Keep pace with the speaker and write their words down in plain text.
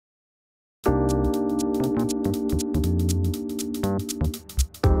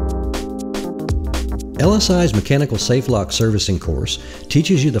LSI's Mechanical Safe Lock Servicing course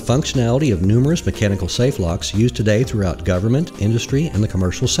teaches you the functionality of numerous mechanical safe locks used today throughout government, industry, and the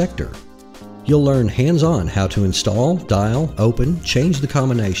commercial sector. You'll learn hands-on how to install, dial, open, change the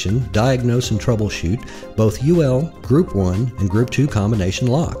combination, diagnose and troubleshoot both UL, Group 1, and Group 2 combination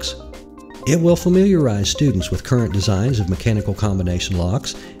locks. It will familiarize students with current designs of mechanical combination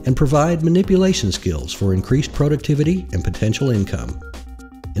locks and provide manipulation skills for increased productivity and potential income.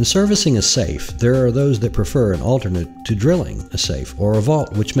 In servicing a safe, there are those that prefer an alternate to drilling a safe or a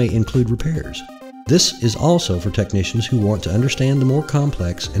vault, which may include repairs. This is also for technicians who want to understand the more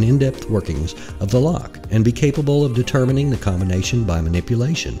complex and in-depth workings of the lock and be capable of determining the combination by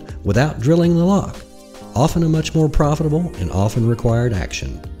manipulation without drilling the lock, often a much more profitable and often required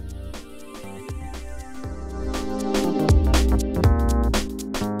action.